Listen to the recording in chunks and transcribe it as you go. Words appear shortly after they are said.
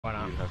Why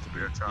not? You'd have to be.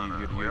 We're You'd trying to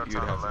have to be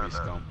land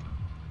that. stumped.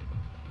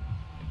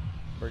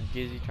 Where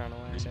Gizzy trying to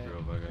land It's at.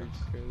 real, I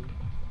guess.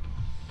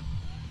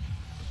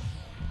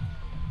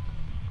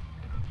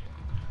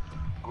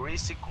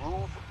 Greasy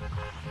groove.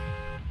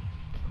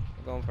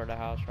 We're going for the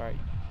house right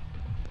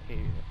here.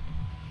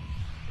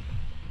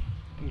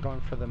 I'm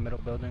going for the middle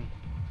building.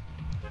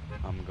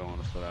 I'm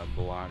going for that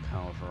black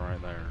house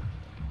right there.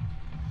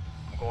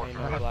 I'm going Ain't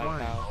for no this black one.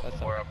 house.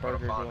 That's Where a I'm gonna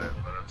burger find joint. it,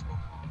 but it's cool.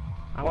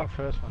 I went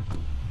for this one.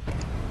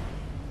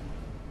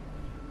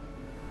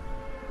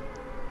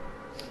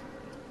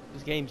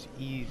 This game's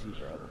easy,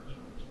 bro.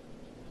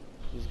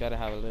 You just gotta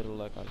have a little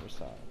luck on your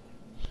side.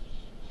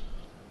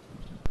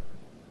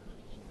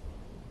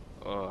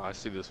 I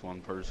see this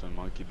one person,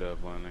 Monkey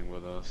Dev, landing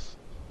with us.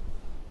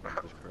 This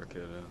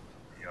crackhead is.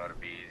 You ought to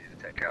be easy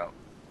to take out.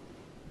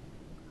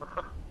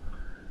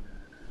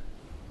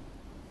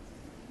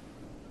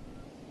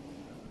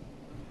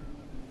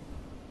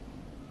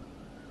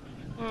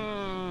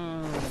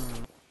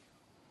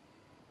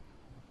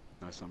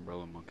 Nice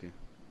umbrella, monkey.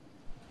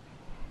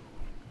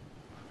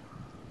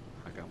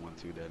 I got one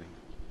too, daddy.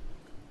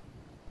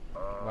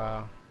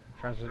 Wow.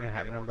 Friends didn't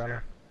have an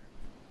umbrella.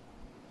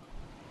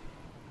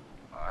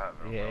 I have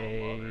an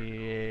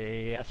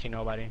Yeah, I see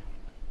nobody.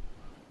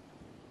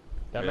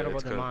 That Yeah, middle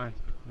it's building mine.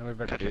 Nobody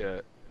better touch it.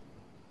 Yeah.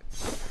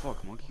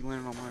 Fuck, monkey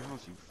landed on my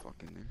house, you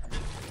fucking nigga.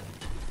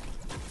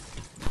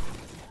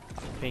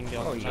 Pinged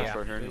Oh, on the yeah. map,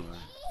 Right here bitch. anyway.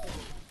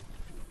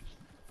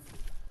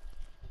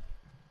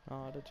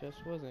 Oh, that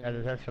just wasn't. Yeah,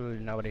 there's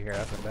absolutely nobody here.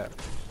 That's a bet.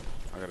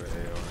 I got an AR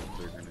and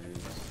 3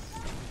 grenades.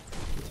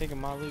 You taking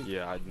my loot?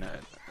 Yeah,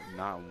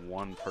 not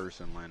one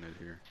person landed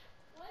here.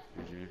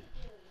 Did you?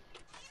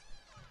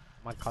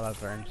 My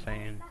callouts are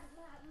insane.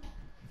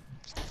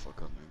 Shut the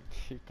fuck up,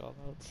 nigga. You call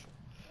outs.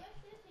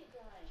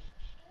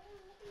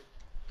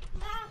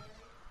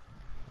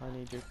 I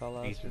need your call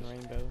outs in Jesus.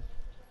 Rainbow.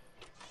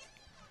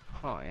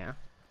 Oh yeah.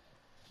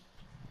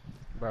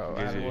 Bro, Gizzy,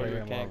 I have way you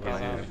more can't of call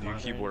a- out. Do you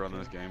keyboard on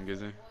this game,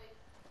 Gizzy?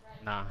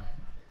 Nah.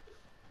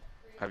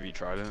 Have you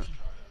tried it?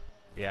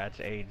 Yeah,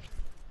 it's AIDS.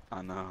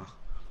 I know.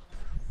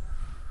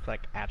 It's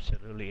like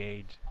absolutely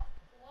AIDS.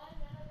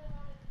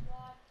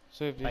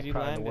 So did Like you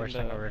probably the land in worst the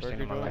thing I've ever seen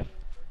burger in my joint? life.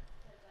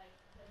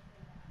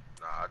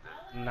 Nah, I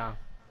didn't. No. I'm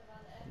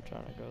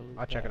trying to go loot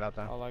I'll check that. it out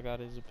then. All I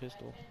got is a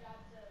pistol.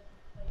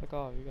 Take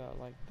off, you got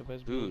like the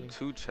best Dude, building.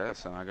 2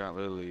 chests and I got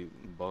literally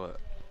butt.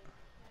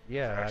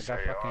 Yeah, I Yes, got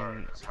they are fucking.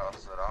 in this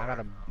house that I I'm got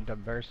in. the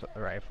burst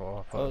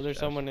rifle. Oh, there's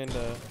someone in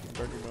the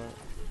burger joint.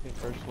 The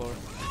first floor.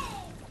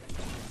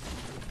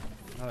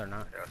 No, they're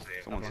not. Yeah, I see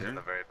him. Someone's He's here? in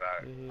the very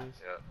back. It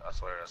is. Yeah, I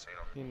swear I seen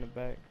him. He in the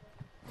back.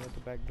 Where the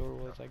back door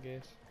was, I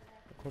guess.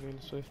 According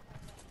to Swift.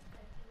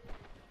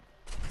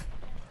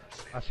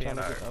 I see him.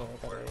 Trying to get, oh,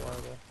 I got an AR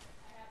there.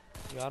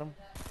 You got him?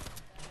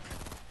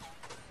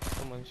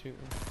 Someone's shooting.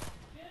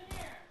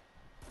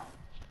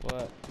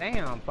 What?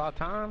 Damn, about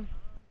time.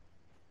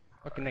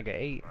 Fucking nigga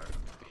 8.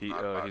 He's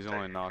I'm only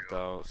taking knocked you.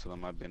 out, so there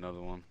might be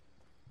another one.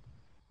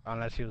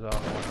 Unless he was all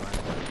in one.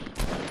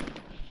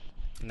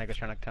 Niggas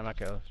trying to tell my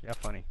kills. Yeah,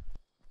 funny.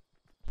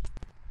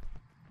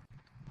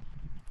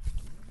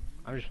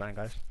 I'm just playing,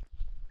 guys.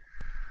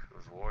 It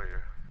was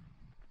Warrior.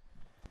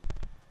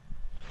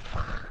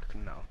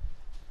 No.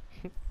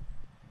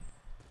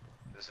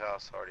 This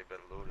house already been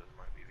looted.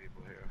 Might be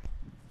people here.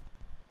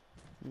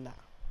 Nah.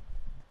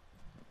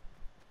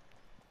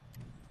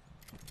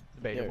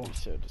 They Debatable. already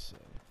showed us.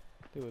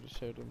 They would have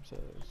showed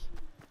themselves.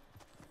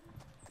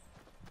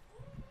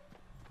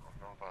 I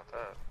don't know about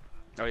that.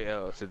 Oh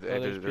yeah, so Oh,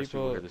 there's there's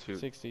people, here, there's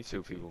 60,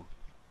 2 people.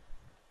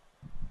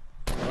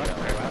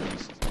 What?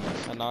 East,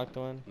 I knocked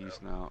one.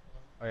 east now.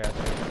 Oh yeah.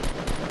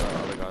 The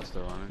other guy's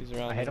still running. He's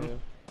around I hit the him. hill.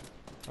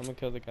 I'm gonna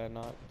kill the guy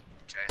knocked.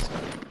 Jason.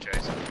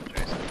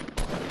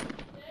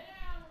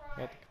 Got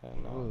the guy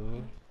knocked.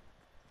 Ooh.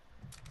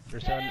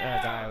 There's one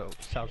guy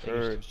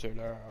southeast.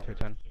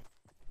 210.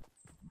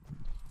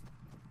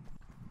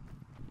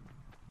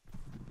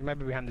 He might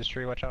be behind this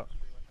tree. Watch out.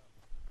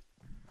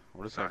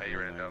 What is Nah, that? he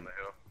ran down name? the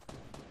hill.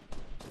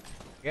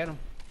 Get him.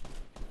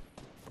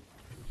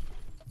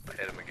 I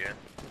hit him again.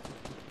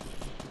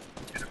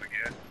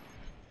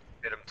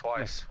 Hit him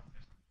twice.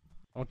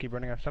 I won't keep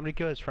running up. Somebody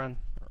kill his friend.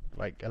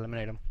 Like,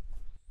 eliminate him.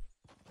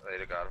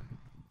 They got him.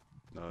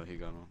 No, he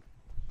got him.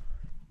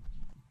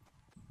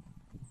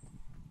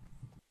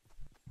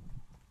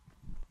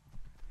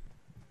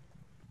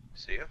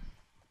 See him?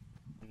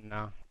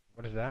 No.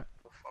 What is that?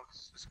 Where the fuck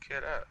is this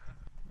kid at?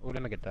 Oh,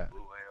 let me get that.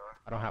 Blue AR.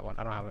 I don't have one.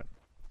 I don't have it.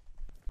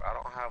 I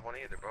don't have one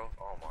either, bro.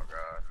 Oh my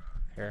god.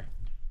 Here.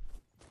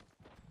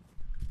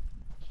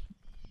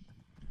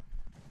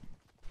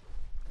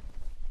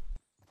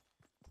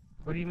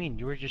 What do you mean?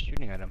 You were just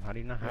shooting at him. How do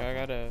you not have Yeah, I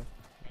one? got a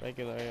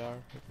regular AR.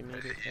 If you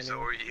need it. So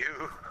are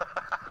you?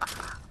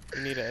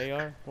 You need an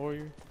AR,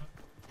 warrior?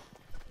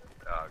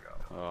 Oh god.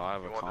 Oh, I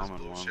have You a want this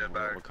common one. bullshit What,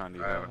 back? what kind do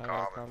you I have have? I a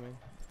got a common. common.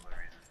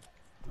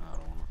 I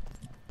don't know.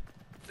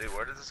 Dude,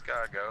 where did this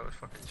guy go? It's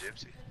fucking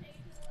gypsy.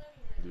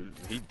 Dude,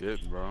 he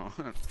did, bro.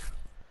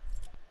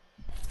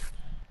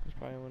 It's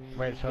probably one of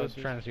Wait, these so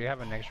blizzards. friends, do you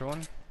have an extra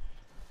one?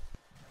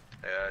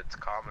 it's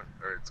common,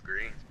 or it's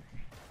green.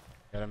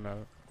 Get him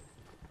out.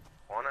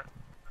 Want it?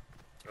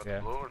 You want Yeah.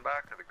 the blue one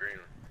back or the green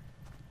one?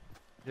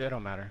 Yeah, it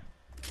don't matter.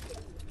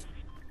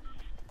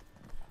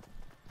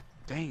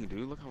 Dang,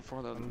 dude, look how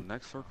far that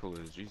next circle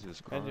is.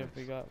 Jesus Christ. Imagine if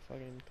we got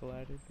fucking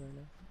collided right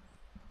now.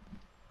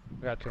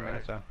 We got 2 Right.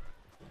 minutes though.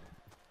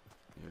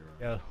 Yeah,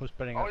 Yeah, who's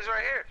putting Oh, up? he's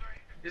right here.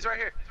 He's right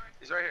here.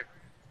 He's right here.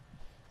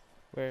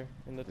 Where?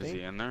 In the is he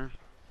thing? in there?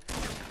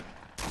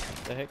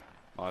 The heck?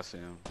 Oh, I see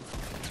him.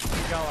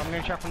 Yo, I'm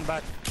gonna check from the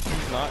back.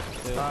 He's not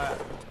still.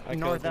 I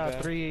North killed the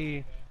guy.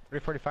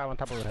 345 on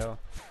top of the hill.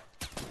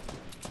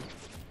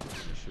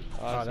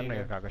 Oh, Oh, I them seen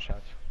niggas him. got good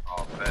shots.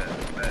 Oh, bet.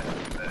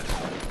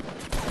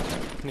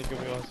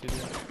 Nigga, we all see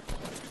him.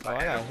 Oh, I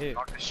hit got him. hit.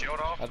 Knocked his shield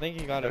off. I think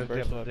he got a There's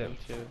burst dip, weapon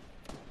dip. too.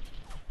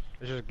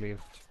 Let's just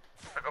leave.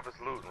 Pick up his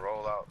loot and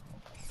roll out.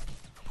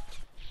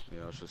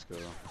 Yeah, let's just go.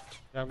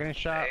 Yeah, I'm getting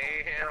shot.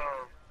 Damn.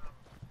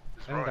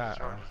 He's And running, that, he's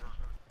running, he's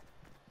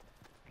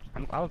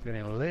running. I was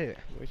getting lit.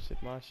 Wasted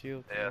my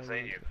shield. Yeah, I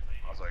seen you.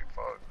 I was like,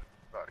 fuck.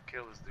 About to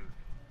kill this dude.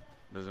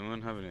 Does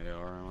anyone have any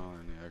AR ammo?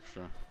 Any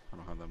extra? I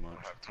don't have that I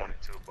much. have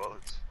 22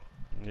 bullets.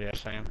 Yeah,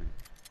 same.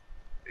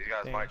 These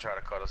guys Damn. might try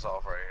to cut us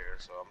off right here,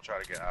 so I'm gonna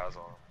try to get eyes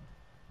on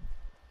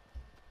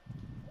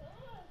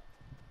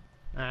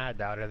them. I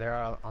doubt it. They're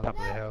all on top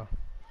of the hill.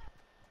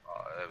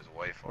 It was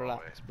way far away.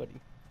 Relax, buddy.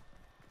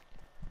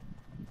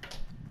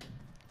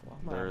 Why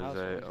my There's house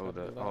a always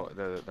oh, fucking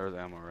loud? there's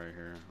ammo right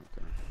here.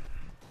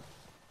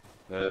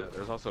 Okay.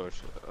 There's also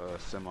a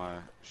semi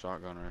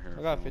shotgun right here.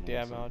 I got if 50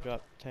 anyone ammo. I'll wants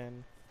drop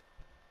 10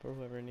 for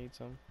whoever needs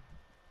some.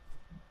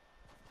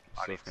 it.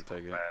 I need Swift can some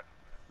take it. bad.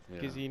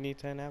 Yeah. Cause you need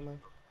 10 ammo.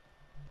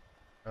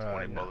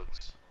 20 No.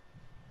 bullets.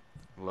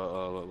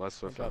 Let's I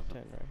Swift dropped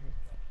have 10 right here.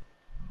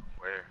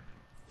 Where?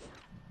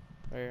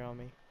 Right here on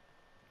me.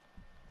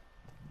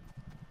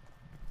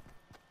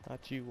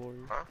 Not you, warrior.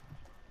 Huh?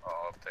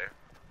 Oh, up there.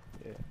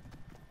 Yeah.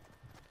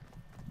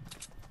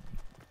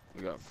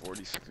 We got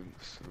 40 seconds,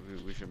 so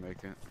we should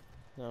make it.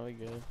 No, we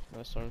good.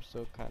 My storm's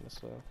still kind of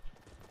slow.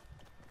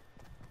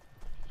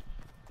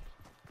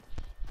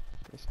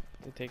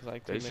 It takes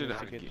like 2 They should minutes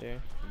to have get ge-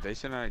 there. They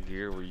should have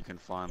gear where you can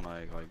find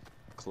like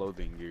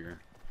clothing gear.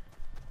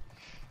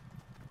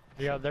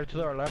 Yeah, they're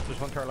to our left. There's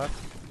one to our left.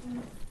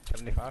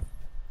 75.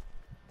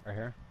 Right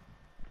here.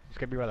 He's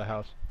gonna be by the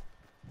house.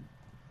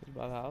 He's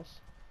by the house.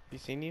 You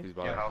seen you? He's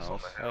by Yeah, the house on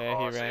house. the hill. Oh, yeah,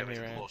 he I see ran, him. he He's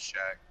a ran. little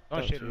shack. Don't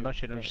Don't shoot him. shoot. Don't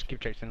shoot him. Don't Just keep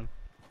chasing him.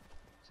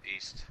 It's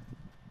east.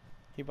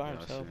 He by Yeah, I see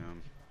himself.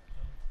 him.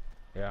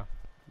 Yeah.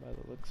 By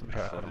the looks I'm of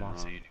trying it. to cut him I off.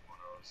 haven't seen anyone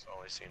else.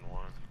 Only seen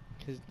one.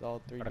 His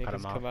all three Gotta cut niggas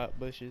him come off. out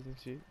bushes and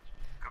shit.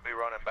 Could be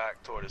running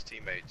back toward his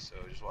teammates, so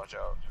just watch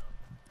out.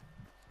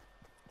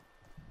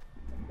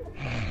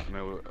 I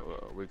mean,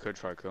 we could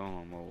try killing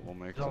him. We'll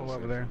make There's all it.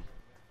 over there.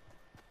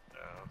 Yeah,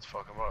 let's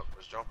fuck him up.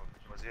 Let's jump him.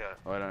 Where's he at?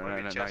 Oh, no, Wanna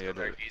be not chest yet.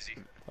 very easy.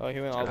 Oh, he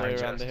went all the way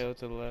Behind around the chest. hill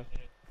to the left.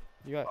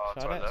 You got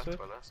To shot our at, left, Swift?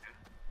 to our left.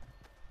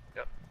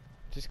 Yeah.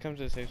 Just come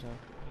to the safe zone.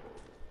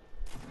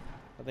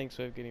 I think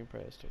Swift getting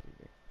pressed over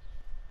here.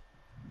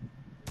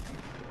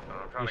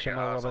 I'm trying You to should get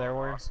know eyes over on there, him.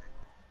 warrior?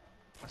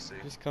 I see.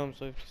 Just come,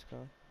 Swift, just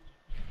come.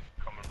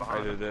 Coming Oh,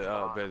 behind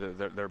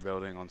him. they're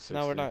building on 60.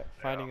 No, we're not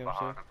fighting him,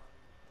 behind Swift. him.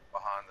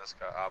 Behind this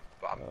guy.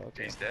 Oh,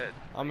 okay. He's dead.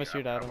 I'm gonna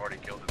shoot at I've him. already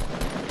killed him.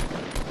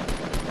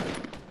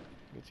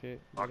 Good shit.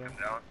 Knocked Get him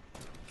him. down.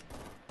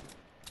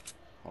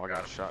 Oh, I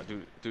got shot,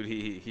 dude.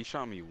 He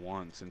shot me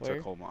once and Where?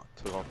 took off my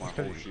It's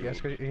whole 'cause- shield.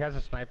 yes, 'cause he has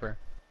a sniper.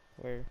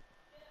 Where?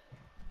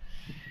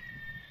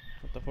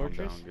 At the I'm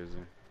fortress? down,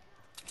 Gizzy.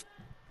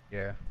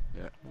 Yeah.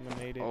 I'm gonna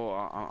nade it. Oh,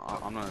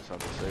 I'm not inside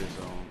the safe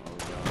zone. Oh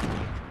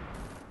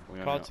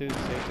god. Crawl to the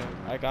safe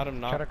zone. I got him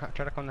Try to knocked.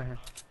 try to come down here.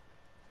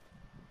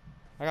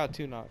 I got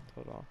 2 knocked.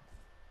 Hold on.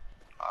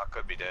 I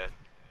could be dead.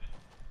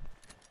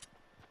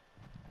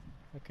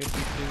 I could be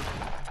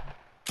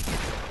 2.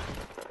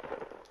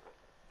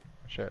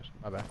 Shit,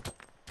 my bad.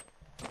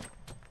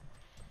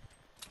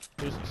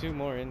 There's 2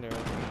 more in there. I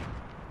think.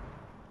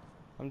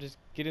 I'm just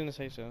get in the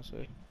safe zone,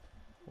 so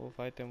we'll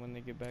fight them when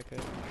they get back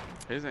up.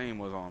 His aim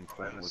was on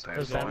point with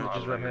There's that. damage I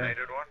is right here.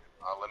 eliminated one.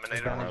 I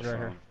eliminated There's one. damage right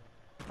here.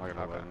 I got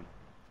Okay. 11.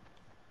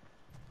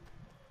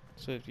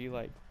 So if you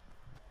like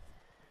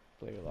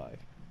play your life.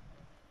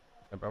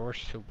 Yeah, bro, we're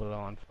super low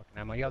on fucking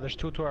ammo. Yeah, there's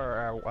 2 to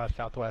our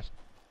southwest.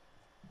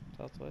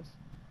 Southwest?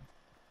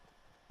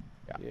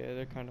 Yeah. Yeah,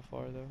 they're kind of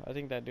far though. I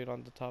think that dude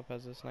on the top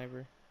has a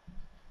sniper.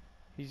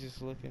 He's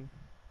just looking.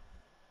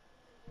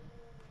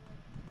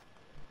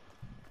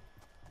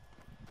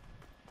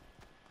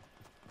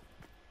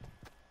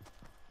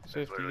 He's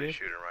Swift, you literally good?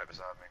 shooting right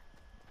beside me.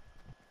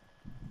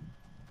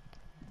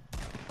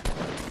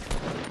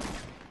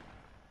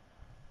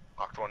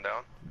 Knocked one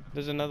down.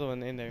 There's another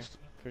one in there,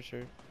 for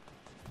sure.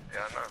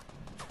 Yeah, I know.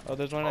 Oh,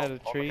 there's one at a On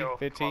the tree, hill, to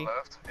 15. my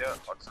left. Yeah,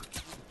 what's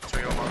it?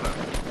 Tree on my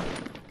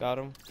left. Got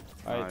him.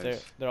 Alright,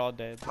 Nice. they're all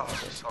dead. Oh,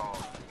 this hole.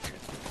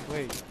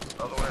 Wait,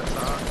 Another one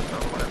inside.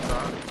 Another one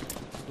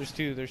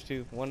inside. there's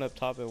two. One up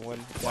top and one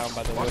down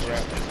by the Watch wood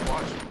this. rack. Just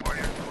watch.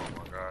 Warrior. Oh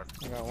my god.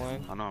 I got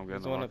one. I know I'm getting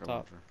There's the one up rocket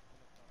top. launcher.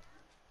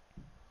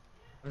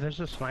 There's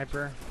a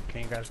sniper.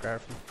 Can you guys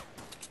grab him?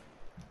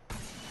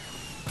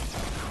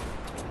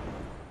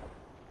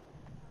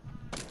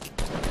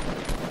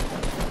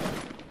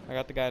 I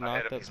got the guy I hit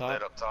knocked him, up he's top.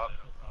 lit up top.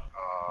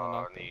 I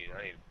knocked need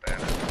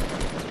banner.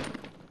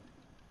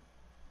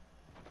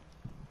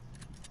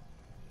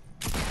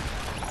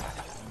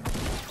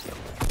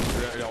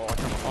 Yeah, watch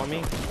him. On me.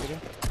 Get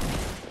him.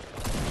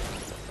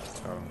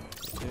 Oh.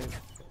 Dude.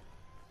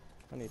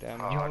 I need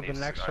ammo. Oh, Yo, I the need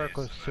next some- I need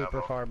circle's some super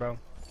ammo. far, bro.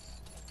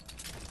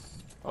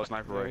 Oh,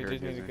 sniper Yeah, right we here.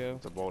 just need to Gizzy. go.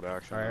 It's a bold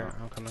action. Alright,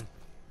 I'm coming.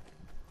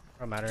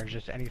 Don't matter,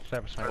 just any type of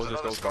There's sniper. We'll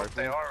just another go scope. rifle.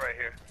 They are right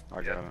here. I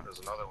Yeah, got it. there's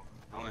another one.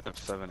 I only have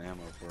 7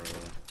 ammo for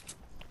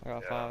I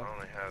got Yeah, 5. I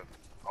only have.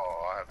 Oh,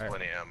 I have Alright.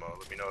 plenty of ammo.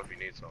 Let me know if you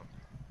need some.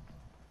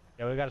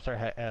 Yeah, we gotta start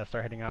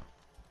heading out.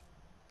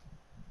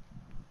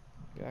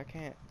 Dude, I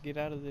can't get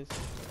out of this.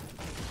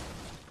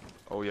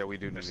 Oh yeah, we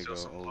do need There's to still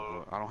go. some Oh,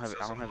 loot. I don't have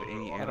Still some any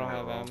loot. ammo. I don't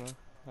have bro. ammo.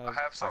 I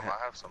have some. ha-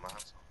 I have some.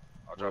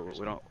 I'll drop you We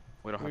some. don't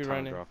have We time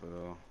running. to drop it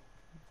though. Yeah,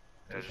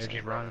 Yeah, just just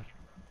keep run. running.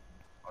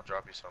 I'll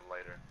drop you some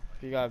later.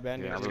 If you got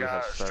bandages, Yeah, I This literally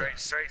guy have 7.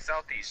 straight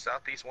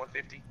southeast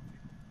 150.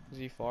 is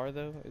he far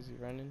though? Is he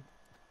running?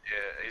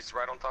 Yeah, he's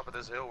right on top of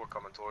this hill we're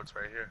coming towards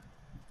right here.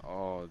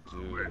 Oh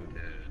We're dude,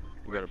 dead.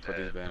 we gotta We're put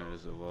these dead, bro.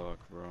 bandages to luck,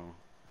 bro.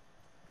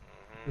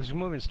 Mhm. It's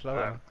moving slow.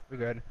 Alright. We're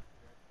good.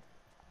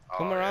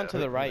 Come Oh, around yeah. to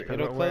the right. Okay,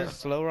 It'll where- close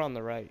slower on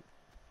the right.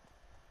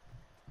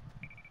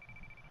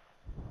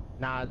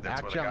 Nah, That's where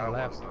actually the on guy the was,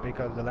 left, though.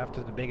 because the left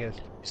is the biggest.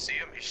 You see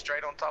him? He's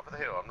straight on top of the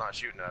hill. I'm not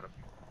shooting at him.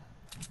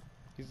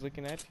 He's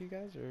looking at you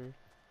guys, or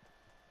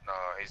No,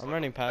 he's I'm looking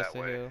running past that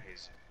the way. hill.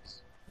 He's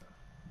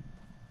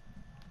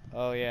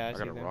oh yeah, I I see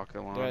got a them.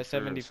 rocket launcher. They're at a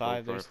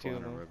 75. scope There's rifle, 2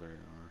 of and a them. regular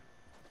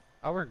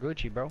AR. Oh, we're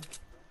Gucci, bro.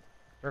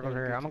 Circle's Yeah,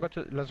 here. I'm Gucci. gonna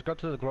go to. Let's go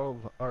to the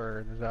Grove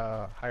or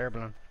the higher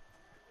balloon.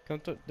 Come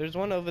to. There's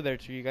one over there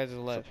to you guys'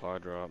 left. Supply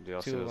drop. Yeah, I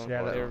see 2 the of them. Yeah,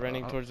 supply They're drop.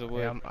 running towards the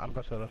wood. Yeah, I'm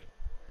going to the left.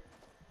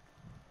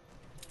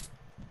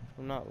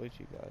 I'm not with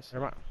you guys.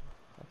 Never mind.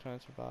 I'm trying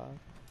to survive.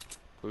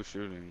 Who's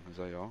shooting? Is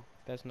that y'all?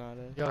 That's not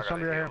us. Yo, I gotta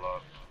somebody right here. heal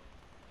up.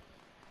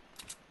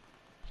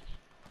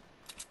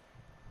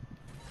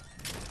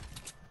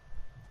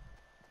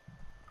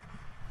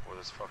 Where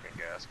this fucking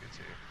gasket's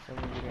here.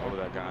 Someone getting Oh, up.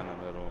 that guy in the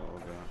middle. Oh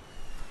god.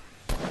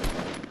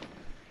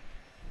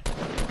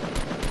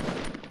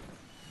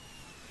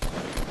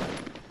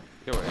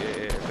 Yo,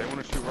 yeah, if they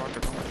wanna shoot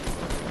rockets, I'm gonna shoot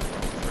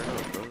rockets. Straight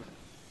up, brothers.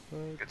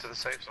 What? Get to the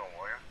safe zone,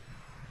 warrior.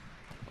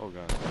 Oh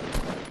god.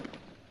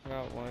 I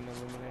got one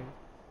eliminated.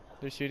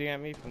 They're shooting at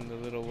me from the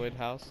little wood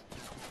house.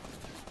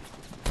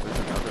 There's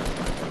another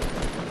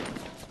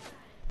sniper.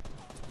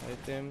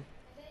 Hit them.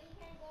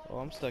 Oh,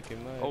 I'm stuck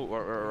in mud. Oh,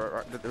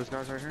 right. There's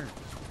guys right here.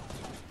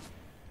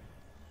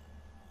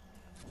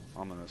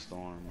 I'm in a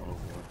storm. Oh boy.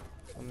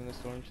 I'm in the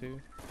storm too.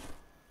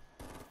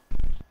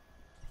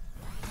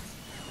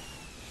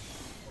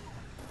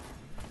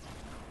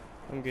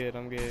 I'm good.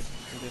 I'm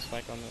just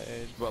like on the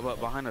edge. But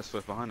behind us,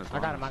 Swift. Behind us. I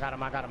got him. I got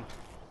him. I got him.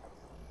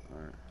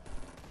 Alright.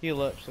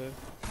 Heal up, so.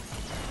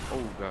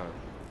 Oh god.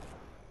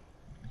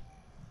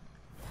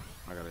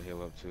 I gotta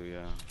heal up too,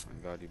 yeah.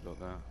 Thank god you built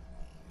that.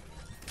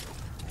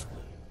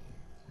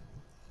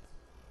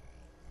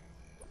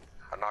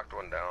 I knocked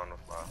one down with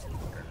my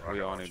fucking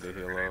We all rocket need to launcher,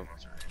 heal grenade up.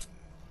 launcher.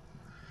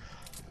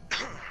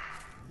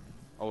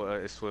 Oh,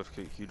 it's Swift.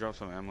 Can you drop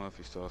some ammo if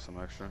you still have some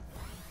extra?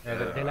 Yeah,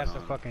 they left the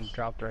um, fucking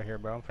dropped right here,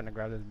 bro. I'm finna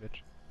grab this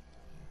bitch.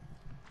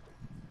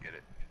 Get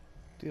it.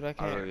 Dude, I I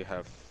can't. already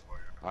have.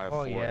 I have Oh,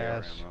 4 yes.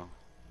 AR ammo.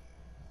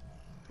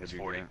 It's What'd you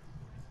 40. get?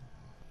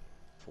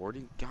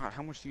 40? God,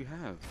 how much do you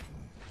have?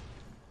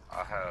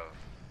 I have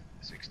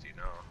 60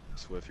 now.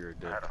 Swift, you're a I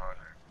dick. had 100.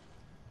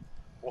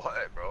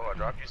 What, bro? I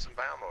dropped you some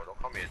ammo. Don't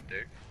call me a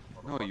dick.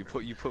 No, you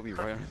put me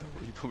right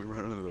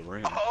under the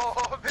ring.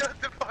 Oh,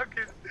 the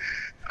fucking.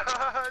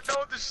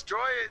 Don't destroy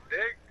it,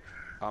 dick.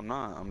 I'm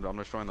not. I'm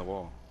destroying the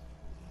wall.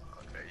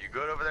 Okay, you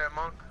good over there,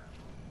 monk?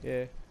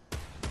 Yeah.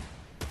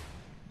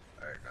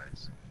 Alright,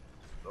 nice.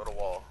 Go to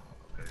wall.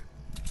 Okay,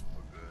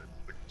 we're good.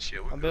 But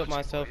chill. I built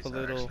myself a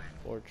little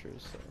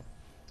fortress, so.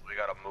 We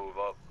gotta move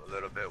up a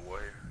little bit,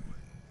 warrior.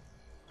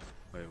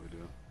 Wait, we do.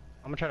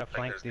 I'm gonna try to I think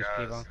flank there's these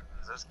guys. people.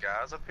 Is this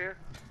guys up here?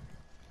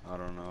 I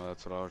don't know.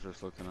 That's what I was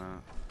just looking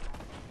at.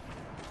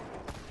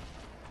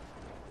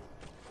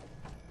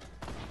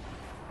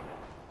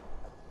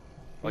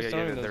 Oh Who's yeah,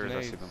 throwing those there is.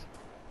 I see nades? them.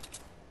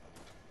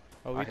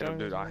 Oh, I we hit him, throwing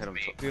dude. those I hit him.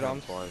 nades? Me. Dude,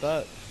 I'm twice.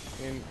 stuck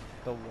in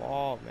the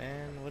wall,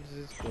 man. What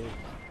is this glitch?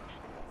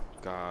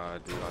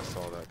 God, dude, I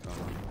saw that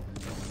coming.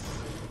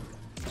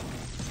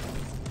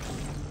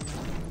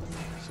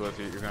 So if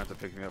you're gonna have to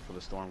pick me up before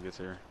the storm gets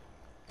here.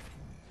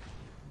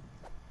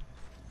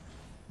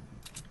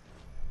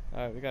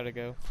 Alright, we gotta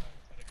go.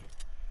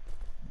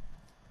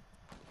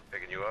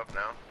 Picking you up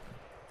now.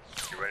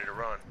 You ready to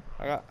run?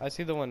 I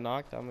see the one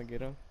knocked. I'm gonna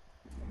get him.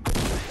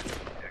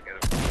 Yeah,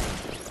 get him.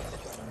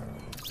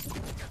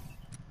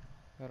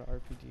 Got an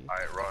RPG.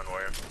 Alright, run,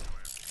 warrior.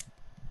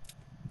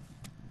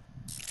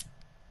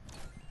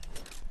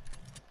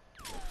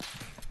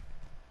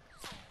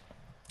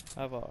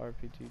 I have an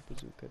RPG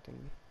bazooka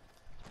thing.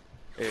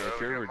 Hey, if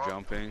over you're here, ever Mom.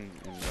 jumping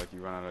and like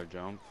you run out of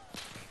jump,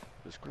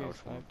 just Get crouch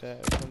one. sniped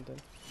at or something.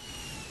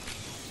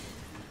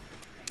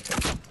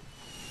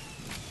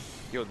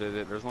 Yo,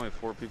 there's only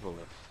 4 people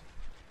left.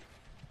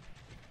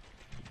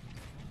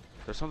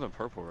 There's something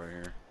purple right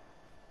here.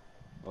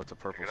 Oh, it's a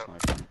purple Pick it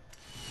up. sniper.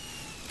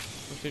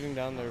 I'm shooting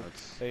down their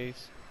it's-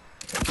 face.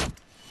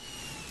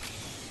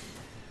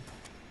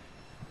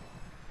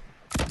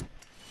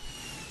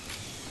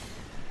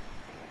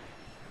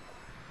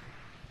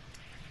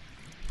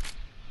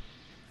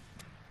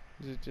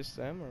 Is it just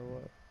them or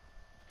what?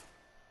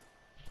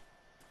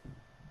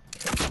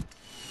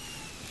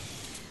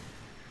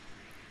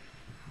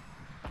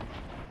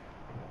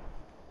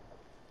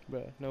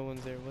 Bruh, no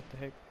one's there. What the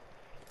heck?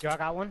 Yo, I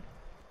got one.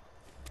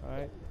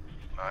 Alright.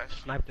 Nice.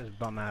 Snipe this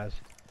bum ass.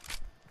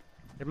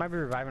 They might be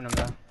reviving him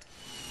though.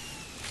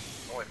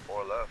 Only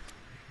 4 left.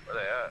 Where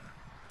they at?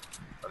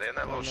 Are they in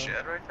that little know.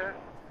 shed right there?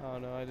 I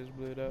don't know. I just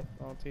blew it up.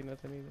 I don't see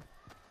nothing either.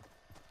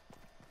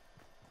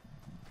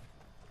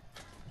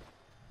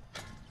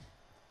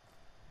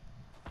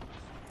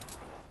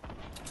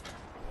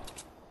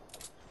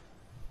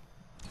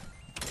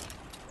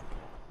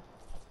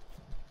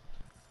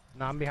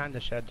 No, I'm behind the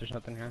shed. There's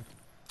nothing here.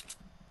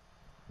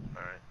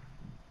 Alright.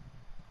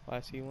 Oh,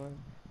 I see one.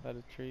 By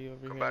the tree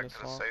over Come here in back the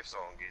to the swamp. safe zone,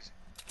 geez.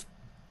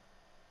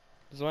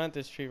 There's one at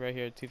this tree right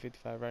here at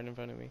 255, right in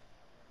front of me.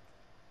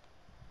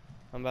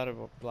 I'm about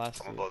to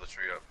blast I'm gonna it. blow the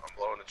tree up. I'm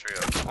blowing the tree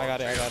up. I got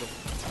it. I got it.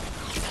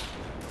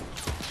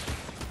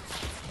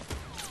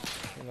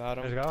 I got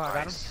Let's him. go. I got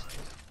him. Nice.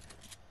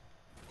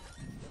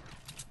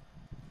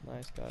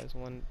 Nice guys.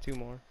 Two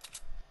more.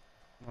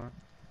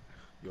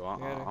 Yo,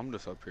 got it. I'm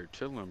just up here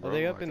chilling, bro. Are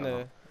they up Like, in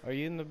the? Are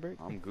you in the brick?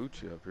 I'm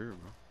Gucci up here,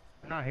 bro.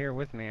 They're not here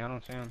with me. I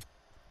don't see them.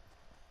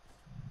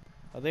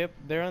 Are they up?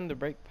 They're on the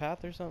break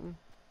path or something?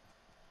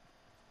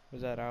 Or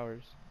is that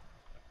ours?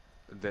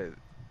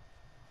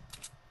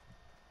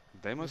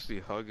 They must be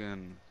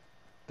hugging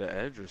the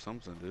edge or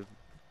something, dude.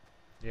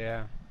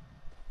 Yeah.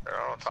 They're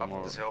on top Somewhere.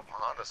 of this hill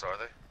behind us, are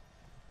they?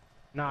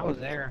 No, I was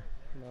there.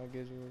 No,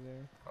 Gizzy was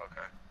there.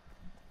 Okay.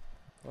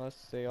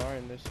 Unless they are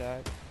in the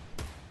shack.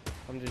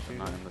 I'm just They're shooting.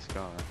 not in the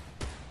sky.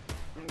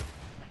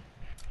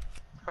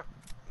 Not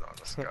in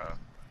the sky.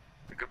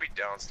 It could be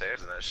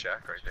downstairs in that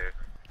shack right there.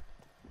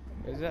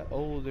 Is that?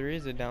 Oh, there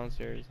is a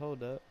downstairs.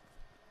 Hold up.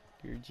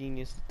 You're a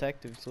genius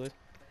detective, Swift.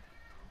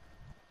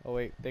 Oh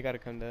wait, they gotta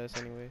come to us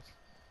anyways.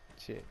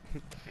 Shit.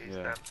 He's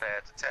Yeah. that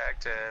bad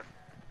detective.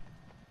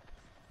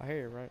 I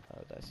hear it right.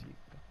 Oh, that's you.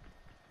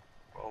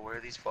 Bro, where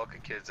are these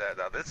fucking kids at?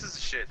 Now, this is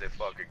shit that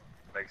fucking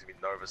makes me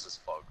nervous as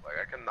fuck. Like,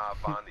 I cannot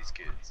find these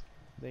kids.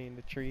 They in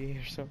the tree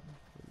or something.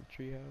 In the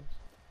tree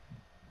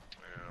house.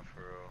 Yeah,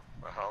 for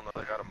real. I don't know,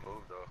 they gotta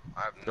move though.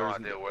 I have no There's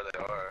idea where they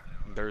are.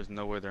 There's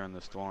no way they're in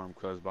the storm,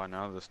 because by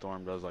now the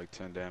storm does like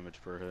 10 damage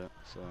per hit.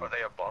 So Are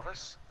they above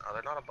us? No,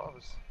 they're not above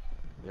us.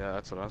 yeah,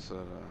 that's what I said.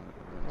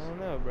 I don't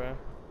know, bro.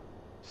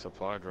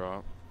 Supply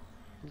drop.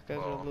 These guys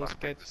are a Well, little I think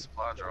the sketchy.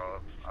 supply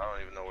drop. I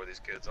don't even know where these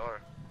kids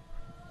are.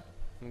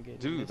 I'm getting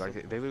Dude, this like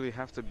up- they literally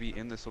have to be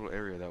in this little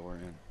area that we're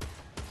in.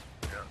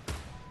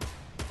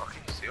 Okay,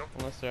 you see them?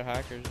 unless they're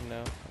hackers, no.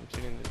 I'm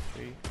shooting this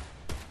tree.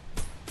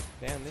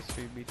 Damn, this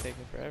tree be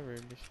taking forever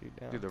to shoot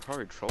down. Dude, they're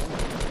probably trolling.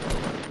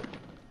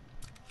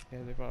 Yeah,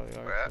 they probably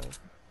are. Where at? So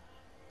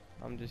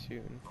I'm just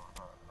shooting.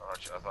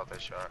 I thought they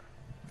shot.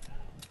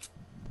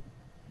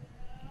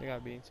 They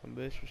gotta be in some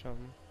bush or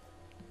something.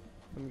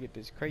 Let me get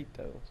this crate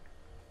though.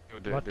 Yo,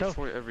 they What the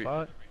destroy every.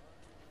 fuck?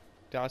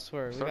 Dude, I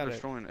swear, we Start gotta.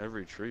 destroying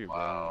every tree, bro.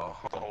 Wow,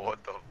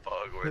 what the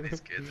fuck? Where are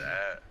these kids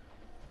at?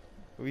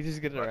 We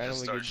just gotta I just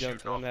randomly start get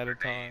jumped shooting one off at a time.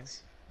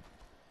 grenades.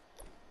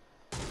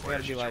 We Where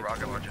gotta should be you like.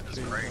 rocket launcher this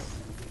three crate? jump.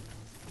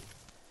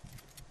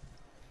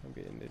 I'm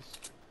getting this.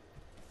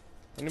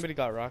 Anybody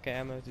got rocket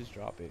ammo? Just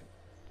drop it.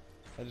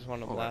 I just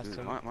want to Oh, blast dude,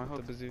 him my with the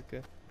health-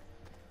 bazooka.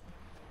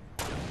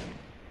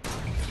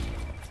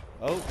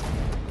 Oh,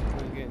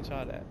 who's getting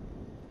shot at?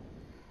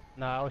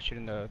 No, I was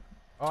shooting the.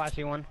 Oh, I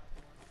see one.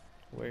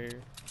 Where?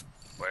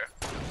 Where?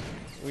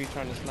 We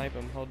trying to snipe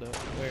him? Hold up.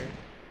 Where?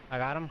 I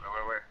got him.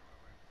 Where?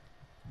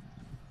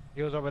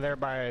 He was over there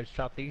by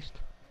southeast.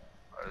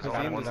 There's Is he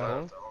only in one the left. I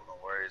hole? don't know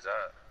where he's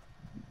at.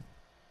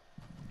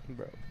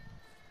 Bro,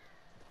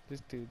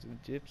 this dude's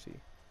a gypsy.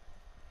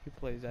 He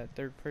plays that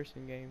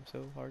third-person game so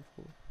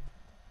hardcore.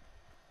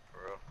 For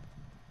real.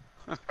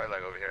 He's probably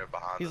like over here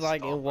behind He's the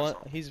like stump in or one.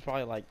 something. He's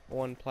probably like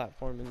one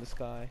platform in the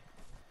sky.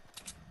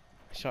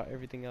 Shot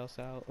everything else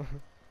out.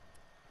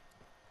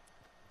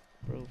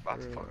 Bro, About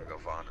for to real. fucking go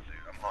find him, dude.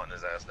 I'm hunting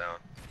his ass down.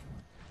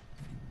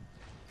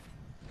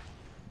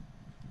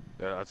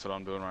 Yeah, that's what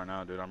I'm doing right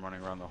now, dude. I'm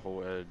running around the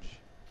whole edge.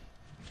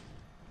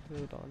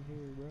 Dude on here,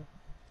 bro.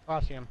 Oh,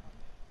 I see him.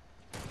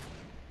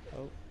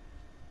 Oh.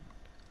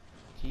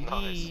 GG.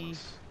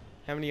 Nice.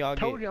 How many y'all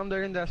Told get? you I'm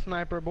there in that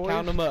sniper, boys.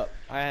 Count them up.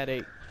 I had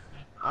 8.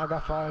 I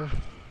got 5.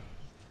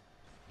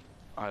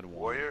 I had one.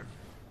 Warrior?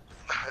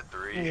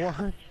 3.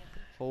 1.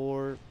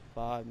 4,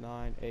 5,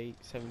 9, 8,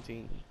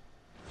 17.